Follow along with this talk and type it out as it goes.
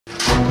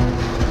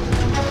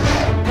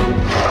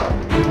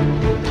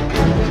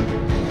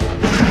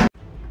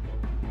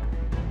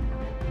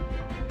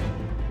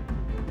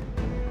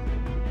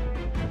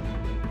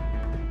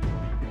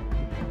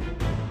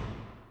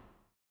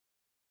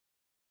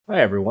Hi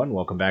everyone,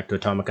 welcome back to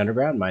Atomic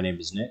Underground. My name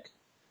is Nick.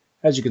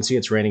 As you can see,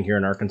 it's raining here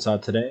in Arkansas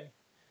today.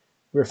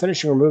 We're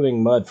finishing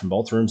removing mud from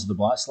both rooms of the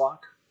blast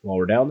lock. While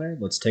we're down there,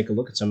 let's take a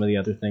look at some of the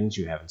other things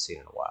you haven't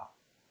seen in a while.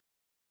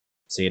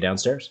 See you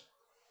downstairs.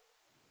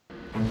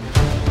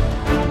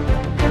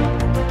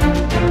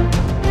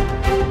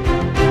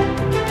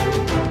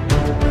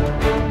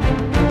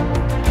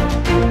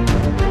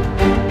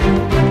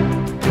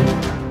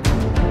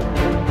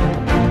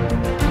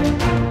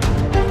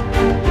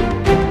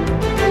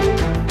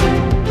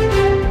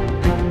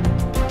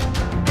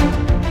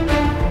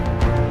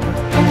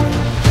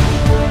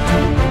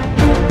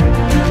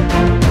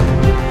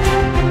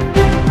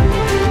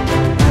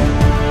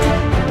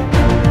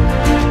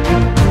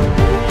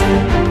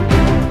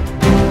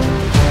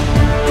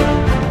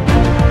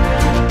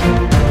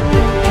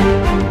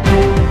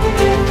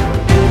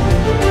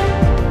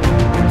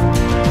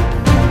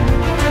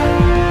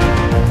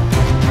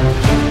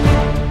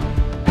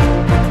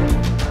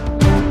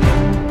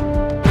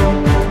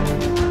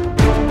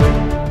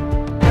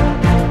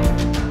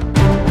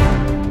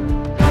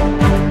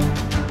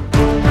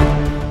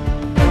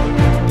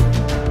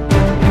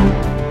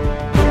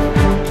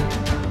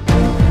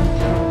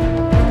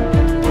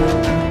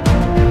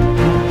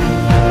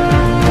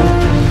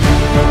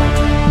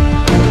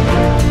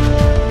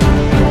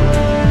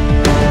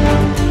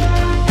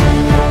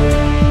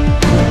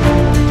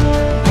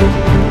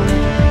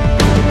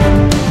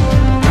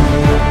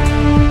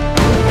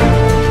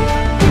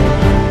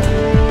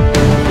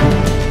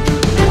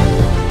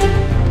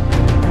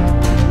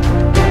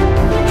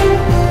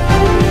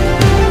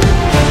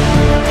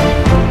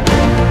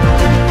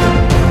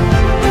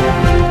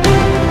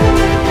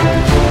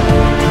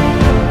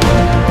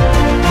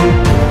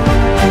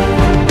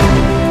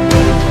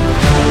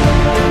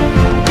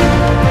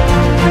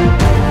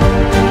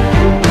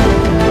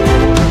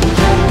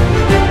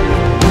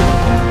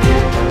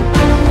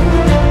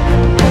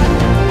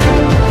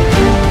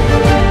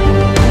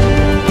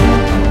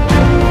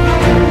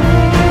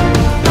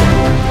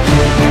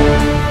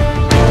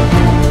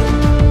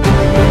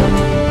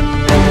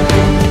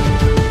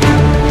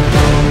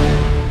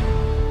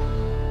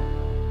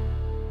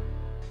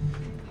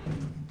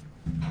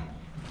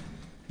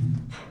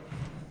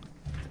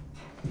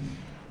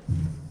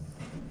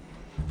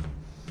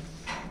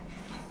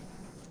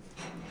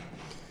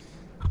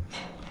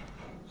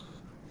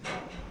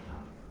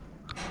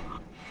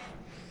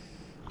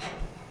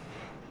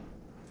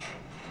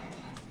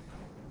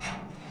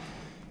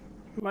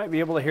 You might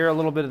be able to hear a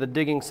little bit of the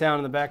digging sound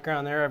in the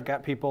background there. I've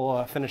got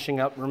people finishing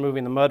up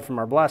removing the mud from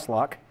our blast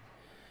lock.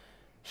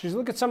 So just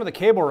look at some of the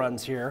cable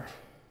runs here.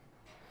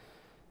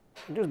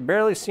 You just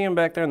barely see them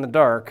back there in the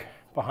dark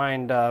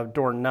behind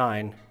door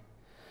 9.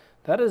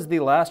 That is the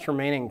last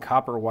remaining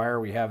copper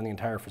wire we have in the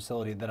entire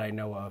facility that I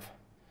know of.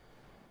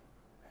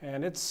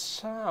 And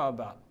it's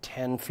about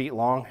 10 feet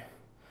long.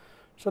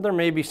 So there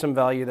may be some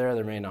value there,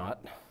 there may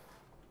not.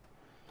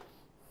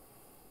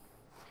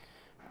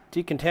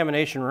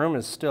 Decontamination room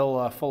is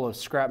still full of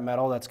scrap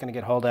metal that's going to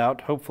get hauled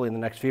out, hopefully in the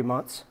next few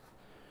months.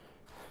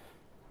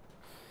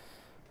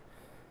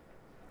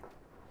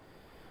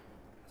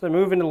 As I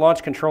move into the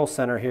launch control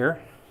center here,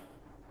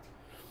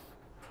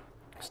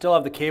 still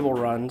have the cable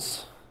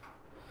runs,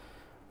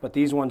 but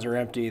these ones are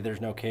empty,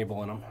 there's no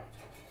cable in them.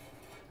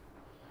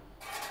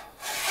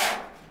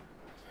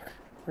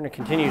 We're going to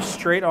continue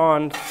straight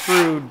on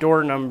through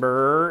door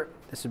number,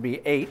 this would be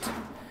 8,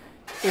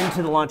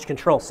 into the launch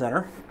control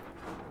center.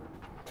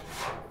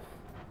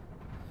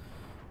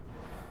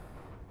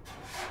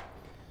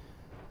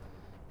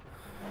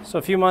 So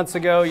a few months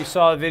ago, you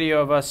saw a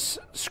video of us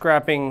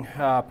scrapping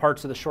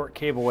parts of the short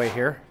cableway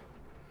here.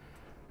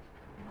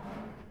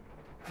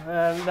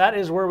 And that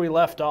is where we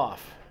left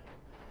off.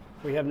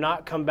 We have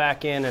not come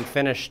back in and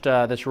finished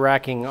this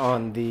racking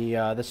on the,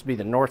 this would be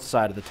the north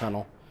side of the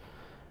tunnel.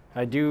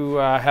 I do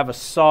have a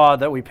saw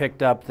that we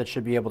picked up that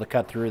should be able to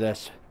cut through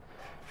this.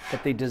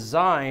 But the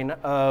design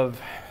of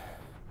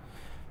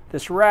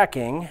this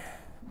racking,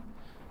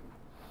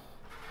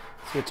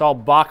 see, it's all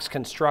box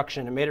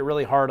construction. It made it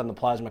really hard on the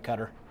plasma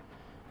cutter.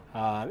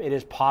 It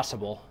is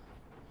possible,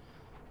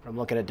 but I'm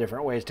looking at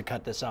different ways to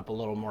cut this up a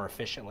little more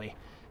efficiently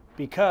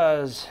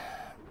because,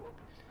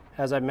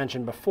 as I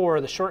mentioned before,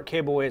 the short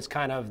cableway is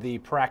kind of the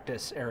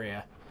practice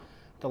area.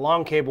 The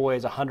long cableway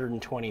is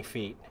 120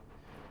 feet,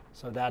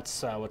 so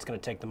that's what's going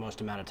to take the most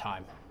amount of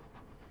time.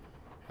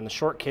 And the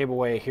short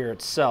cableway here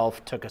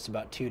itself took us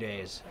about 2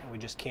 days. We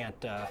just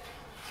can't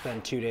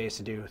spend 2 days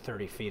to do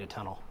 30 feet of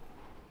tunnel.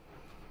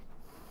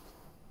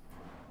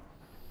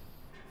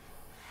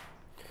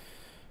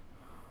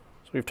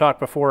 We've talked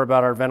before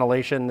about our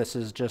ventilation. This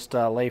is just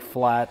lay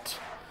flat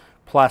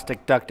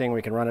plastic ducting.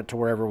 We can run it to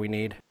wherever we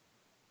need.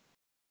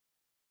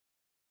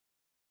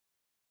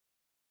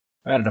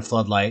 I added a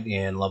floodlight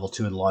in level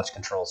 2 of the launch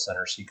control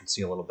center so you can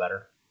see a little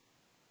better.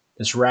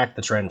 This rack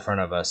that's right in front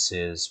of us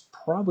is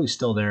probably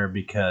still there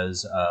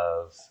because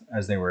of,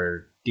 as they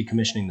were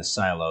decommissioning the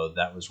silo,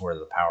 that was where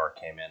the power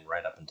came in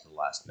right up into the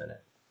last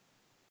minute.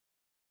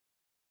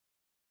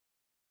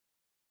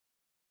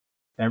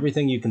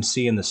 Everything you can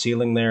see in the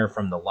ceiling there,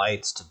 from the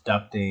lights to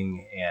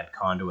ducting and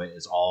conduit,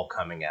 is all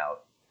coming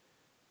out.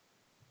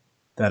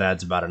 That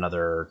adds about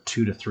another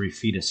 2 to 3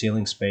 feet of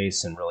ceiling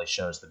space and really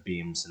shows the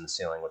beams in the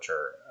ceiling, which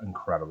are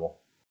incredible.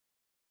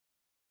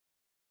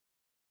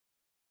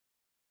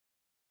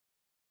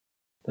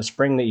 The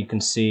spring that you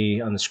can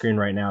see on the screen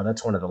right now,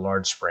 that's one of the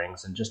large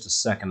springs. In just a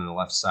second on the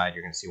left side,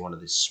 you're going to see one of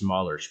these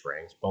smaller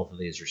springs. Both of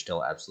these are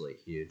still absolutely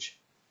huge.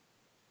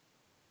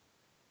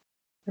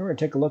 And we're going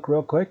to take a look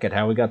real quick at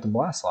how we got the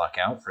blast lock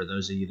out for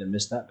those of you that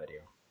missed that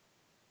video.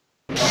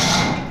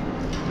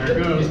 There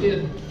it goes.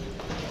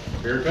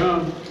 Here it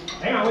comes.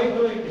 Hang on,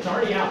 wait, it's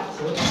already out.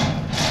 So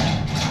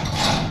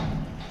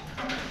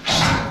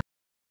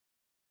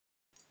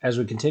as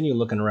we continue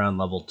looking around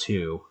level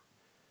 2,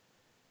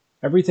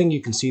 everything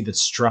you can see that's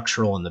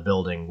structural in the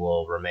building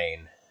will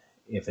remain.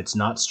 If it's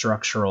not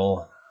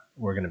structural,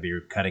 we're going to be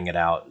cutting it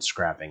out and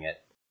scrapping it.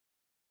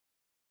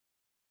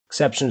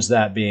 Exceptions to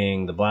that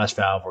being the blast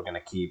valve we're going to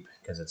keep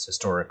because it's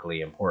historically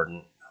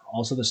important.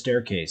 Also the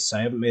staircase.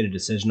 I haven't made a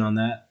decision on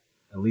that.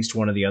 At least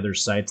one of the other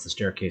sites, the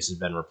staircase has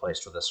been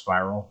replaced with a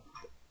spiral.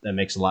 That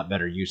makes a lot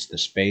better use of the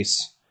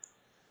space.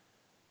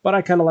 But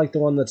I kind of like the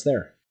one that's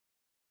there.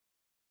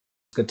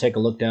 Let's go take a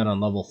look down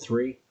on level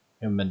 3.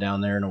 Haven't been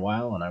down there in a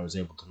while, and I was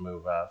able to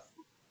move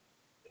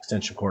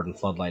extension cord and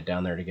floodlight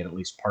down there to get at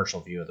least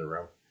partial view of the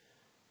room.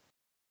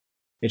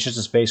 It's just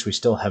a space we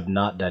still have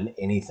not done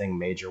anything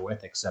major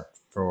with except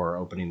for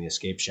opening the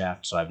escape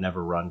shaft, so I've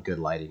never run good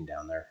lighting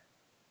down there.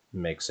 It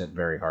makes it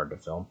very hard to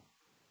film.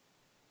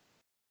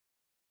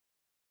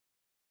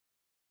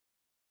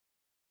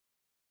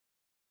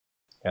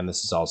 And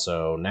this is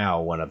also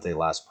now one of the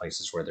last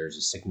places where there's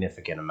a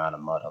significant amount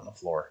of mud on the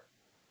floor.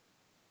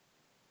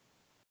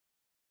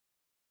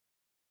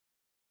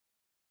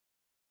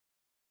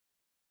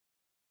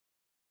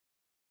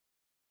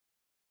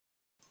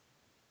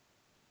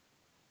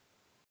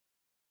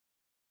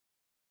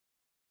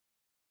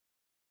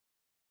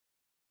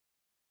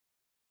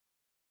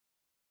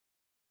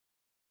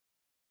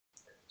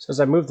 So as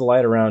I move the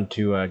light around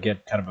to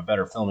get kind of a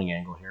better filming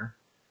angle here,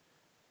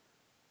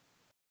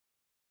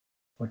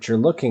 what you're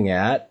looking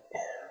at,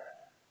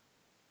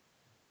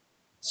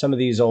 some of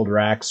these old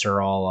racks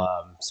are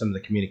all some of the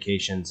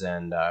communications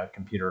and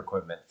computer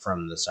equipment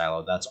from the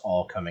silo. That's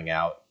all coming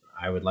out.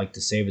 I would like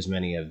to save as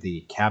many of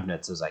the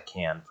cabinets as I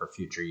can for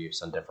future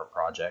use on different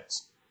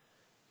projects.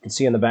 You can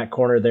see in the back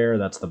corner there,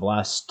 that's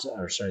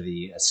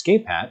the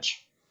escape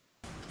hatch.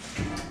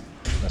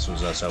 This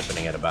was us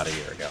opening it about a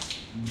year ago.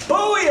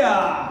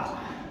 Booyah!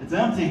 It's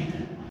empty.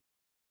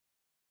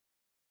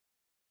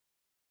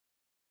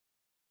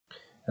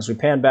 As we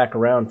pan back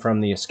around from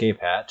the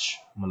escape hatch,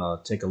 I'm going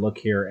to take a look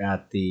here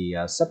at the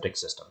septic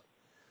system.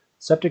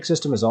 Septic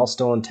system is all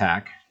still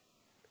intact.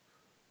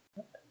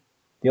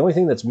 The only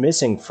thing that's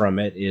missing from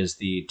it is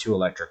the 2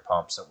 electric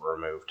pumps that were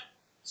removed.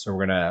 So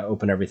we're going to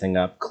open everything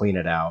up, clean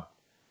it out.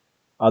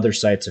 Other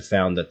sites have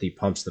found that the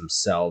pumps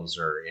themselves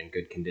are in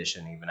good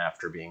condition even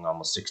after being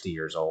almost 60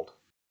 years old.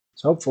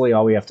 So hopefully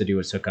all we have to do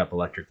is hook up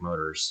electric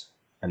motors,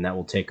 and that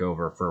will take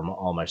over for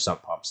all my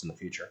sump pumps in the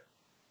future.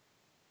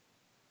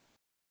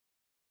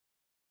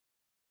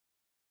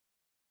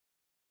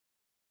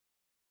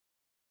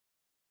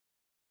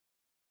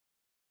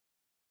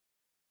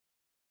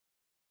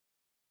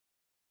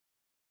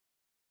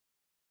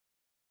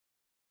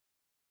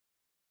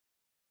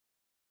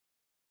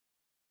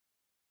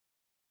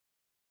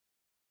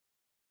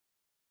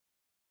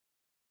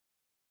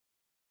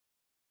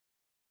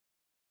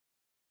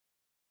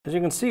 As you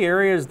can see,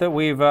 areas that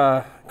we've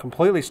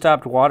completely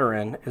stopped water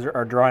in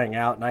are drying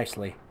out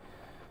nicely.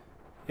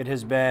 It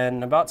has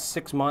been about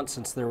 6 months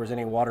since there was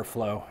any water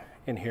flow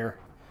in here.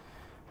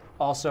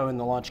 Also in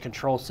the launch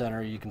control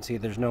center, you can see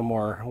there's no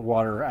more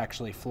water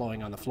actually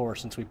flowing on the floor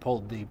since we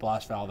pulled the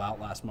blast valve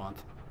out last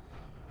month.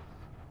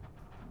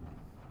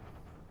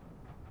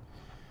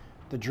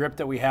 The drip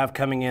that we have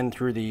coming in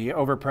through the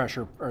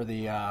overpressure or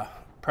the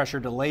pressure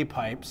delay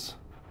pipes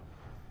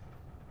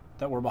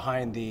that were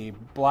behind the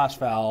blast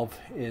valve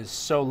is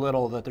so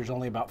little that there's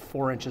only about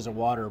 4 inches of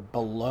water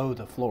below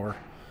the floor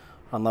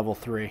on level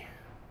 3.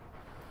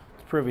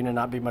 It's proving to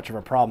not be much of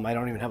a problem. I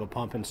don't even have a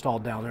pump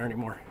installed down there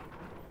anymore.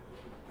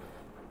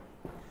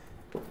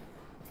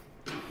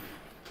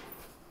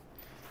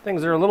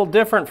 Things are a little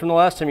different from the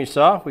last time you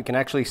saw. We can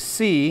actually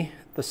see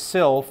the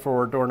sill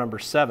for door number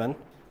 7.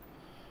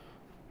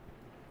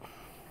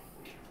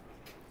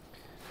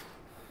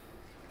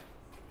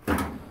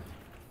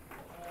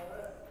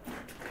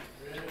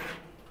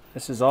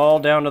 This is all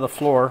down to the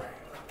floor.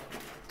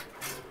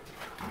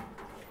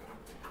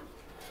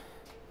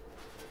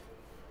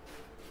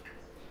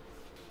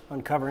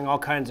 Uncovering all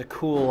kinds of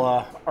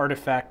cool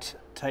artifact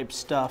type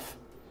stuff.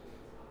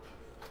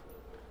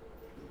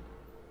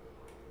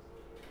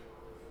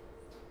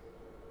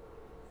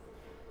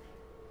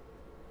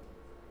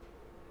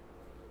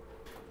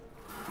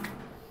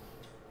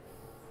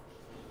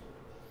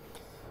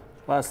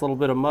 Last little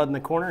bit of mud in the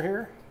corner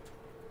here.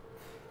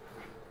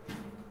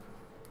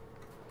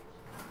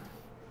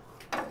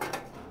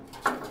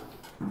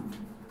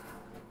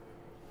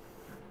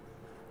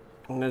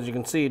 And as you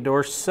can see,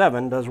 door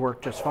 7 does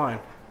work just fine.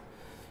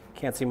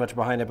 Can't see much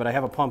behind it, but I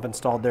have a pump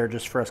installed there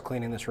just for us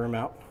cleaning this room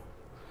out.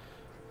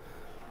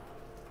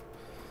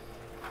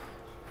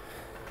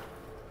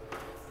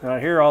 Now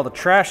here all the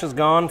trash is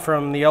gone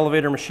from the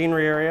elevator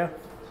machinery area.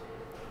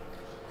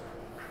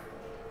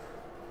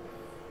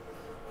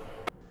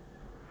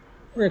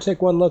 We're going to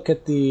take one look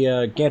at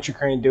the gantry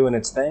crane doing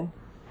its thing.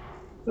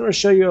 I'm going to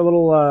show you a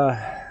little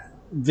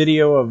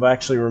video of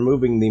actually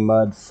removing the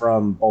mud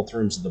from both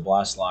rooms of the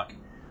blast lock.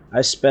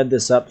 I sped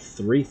this up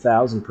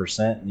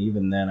 3,000%, and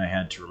even then I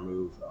had to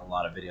remove a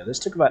lot of video. This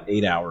took about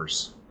 8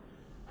 hours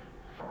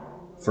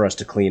for us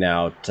to clean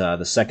out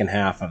the second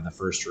half of the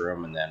first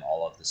room and then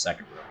all of the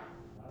second room.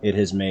 It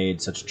has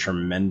made such a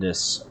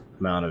tremendous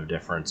amount of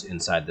difference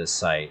inside this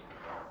site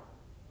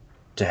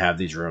to have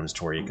these rooms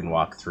to where you can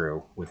walk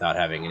through without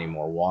having any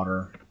more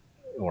water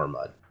or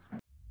mud.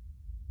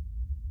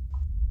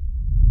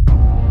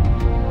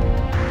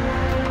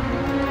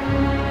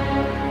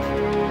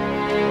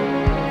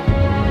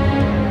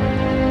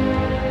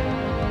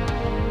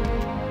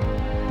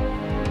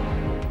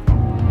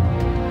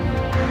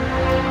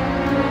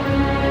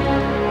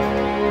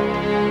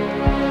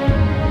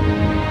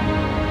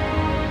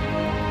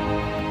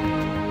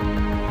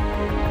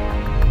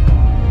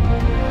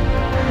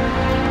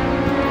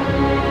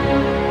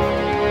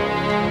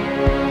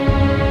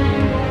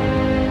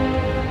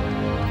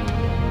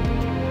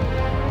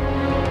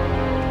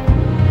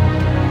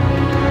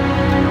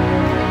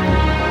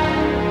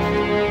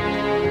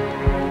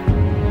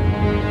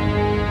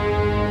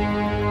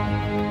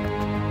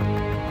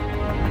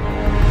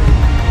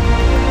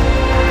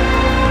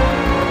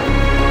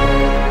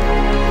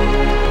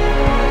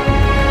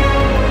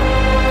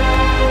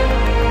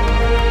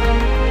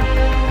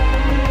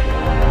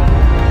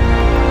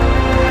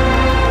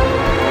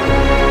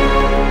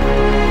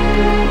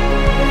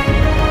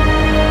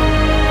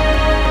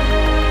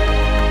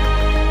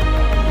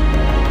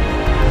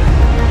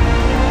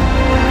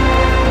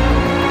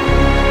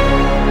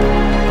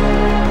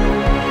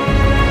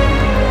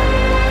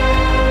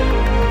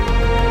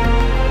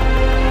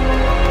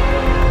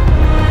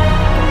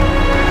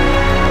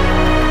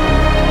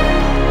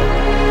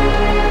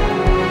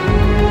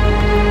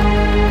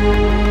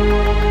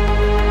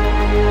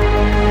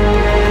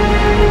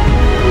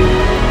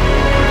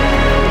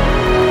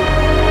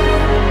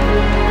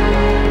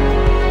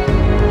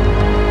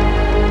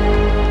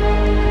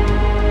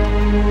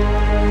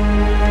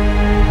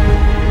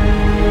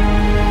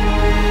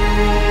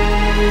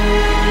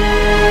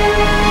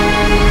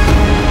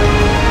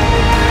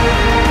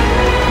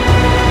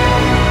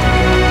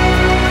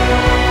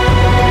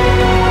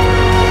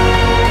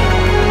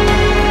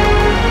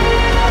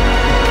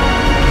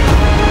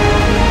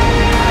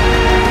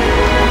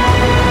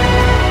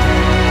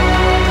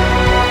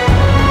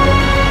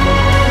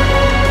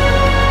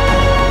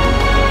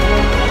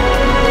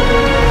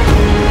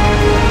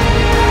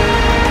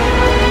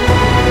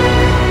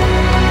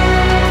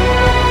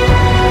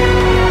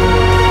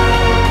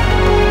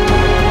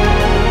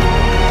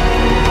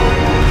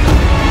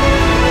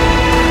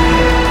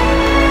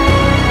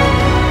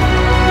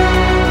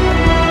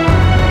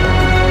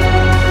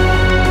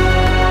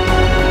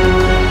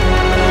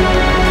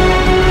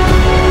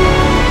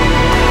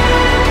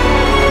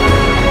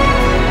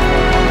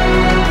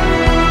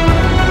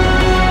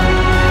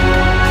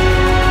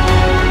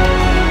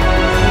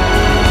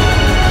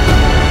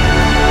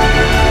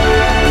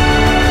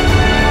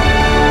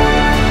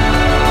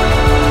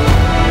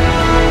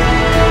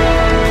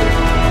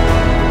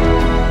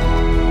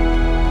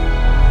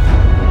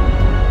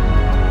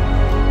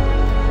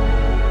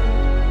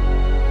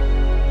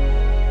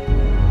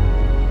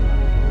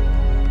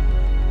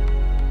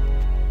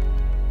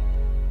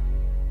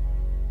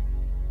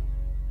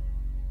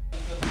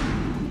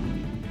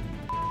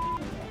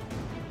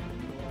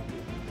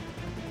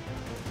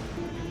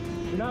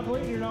 You're not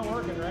bleeding, you're not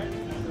working, right?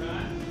 That's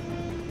right.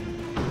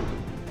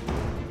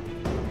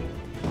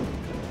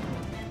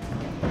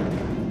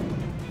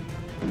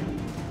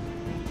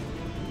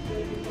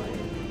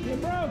 You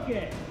broke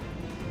it!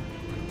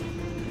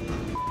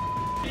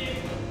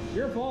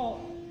 Your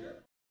fault.